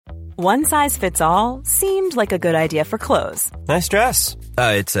One size fits all seemed like a good idea for clothes. Nice dress.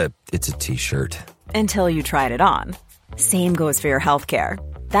 It's a t-shirt. Until you tried it on. Same goes for your healthcare.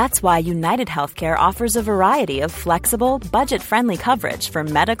 That's why United Healthcare offers a variety of flexible, budget-friendly coverage for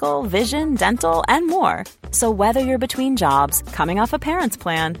medical, vision, dental, and more. So whether you're between jobs, coming off a parent's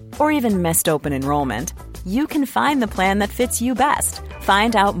plan, or even missed open enrollment, you can find the plan that fits you best.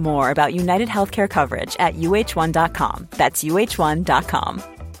 Find out more about United Healthcare coverage at uh1.com. That's uh1.com.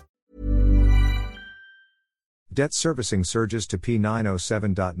 Debt servicing surges to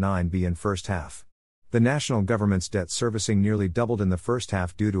P907.9B in first half. The national government's debt servicing nearly doubled in the first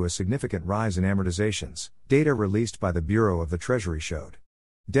half due to a significant rise in amortizations, data released by the Bureau of the Treasury showed.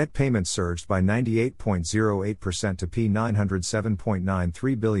 Debt payments surged by 98.08% to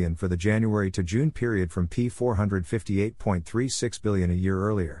P907.9.3 billion for the January to June period from P458.36 billion a year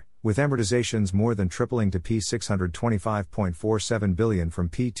earlier, with amortizations more than tripling to P625.47 billion from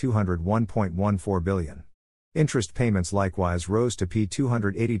P201.14 billion. Interest payments likewise rose to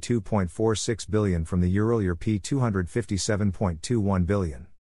P282.46 billion from the year earlier P257.21 billion.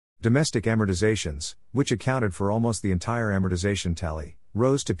 Domestic amortizations, which accounted for almost the entire amortization tally,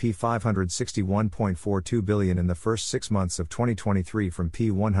 rose to P561.42 billion in the first 6 months of 2023 from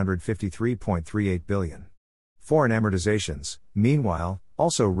P153.38 billion. Foreign amortizations, meanwhile,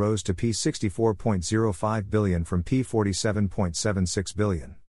 also rose to P64.05 billion from P47.76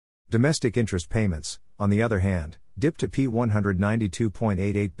 billion. Domestic interest payments, on the other hand, dipped to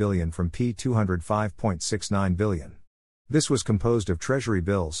P192.88 billion from P205.69 billion. This was composed of Treasury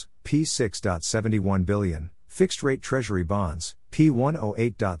bills, P6.71 billion, fixed-rate Treasury bonds,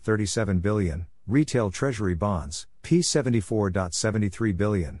 P108.37 billion, retail Treasury bonds, P74.73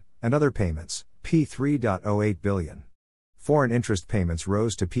 billion, and other payments, P3.08 billion. Foreign interest payments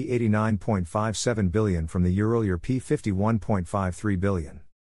rose to P89.57 billion from the year earlier P51.53 billion.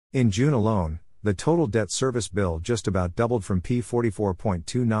 In June alone, the total debt service bill just about doubled from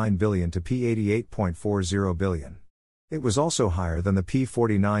P44.29 billion to P88.40 billion. It was also higher than the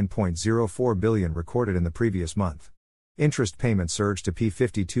P49.04 billion recorded in the previous month. Interest payments surged to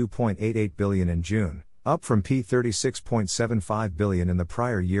P52.88 billion in June, up from P36.75 billion in the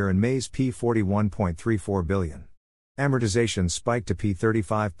prior year and May's P41.34 billion. Amortizations spiked to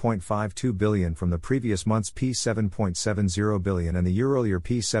P35.52 billion from the previous month's P7.70 billion and the year earlier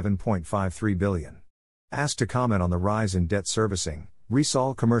P7.53 billion. Asked to comment on the rise in debt servicing,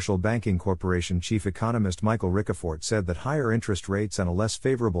 Resol Commercial Banking Corporation chief economist Michael Ricafort said that higher interest rates and a less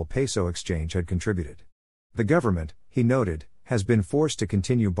favorable peso exchange had contributed. The government, he noted, has been forced to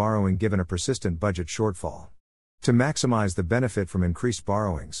continue borrowing given a persistent budget shortfall. To maximize the benefit from increased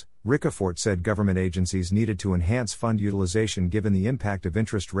borrowings, Ricafort said government agencies needed to enhance fund utilization given the impact of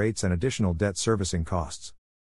interest rates and additional debt servicing costs.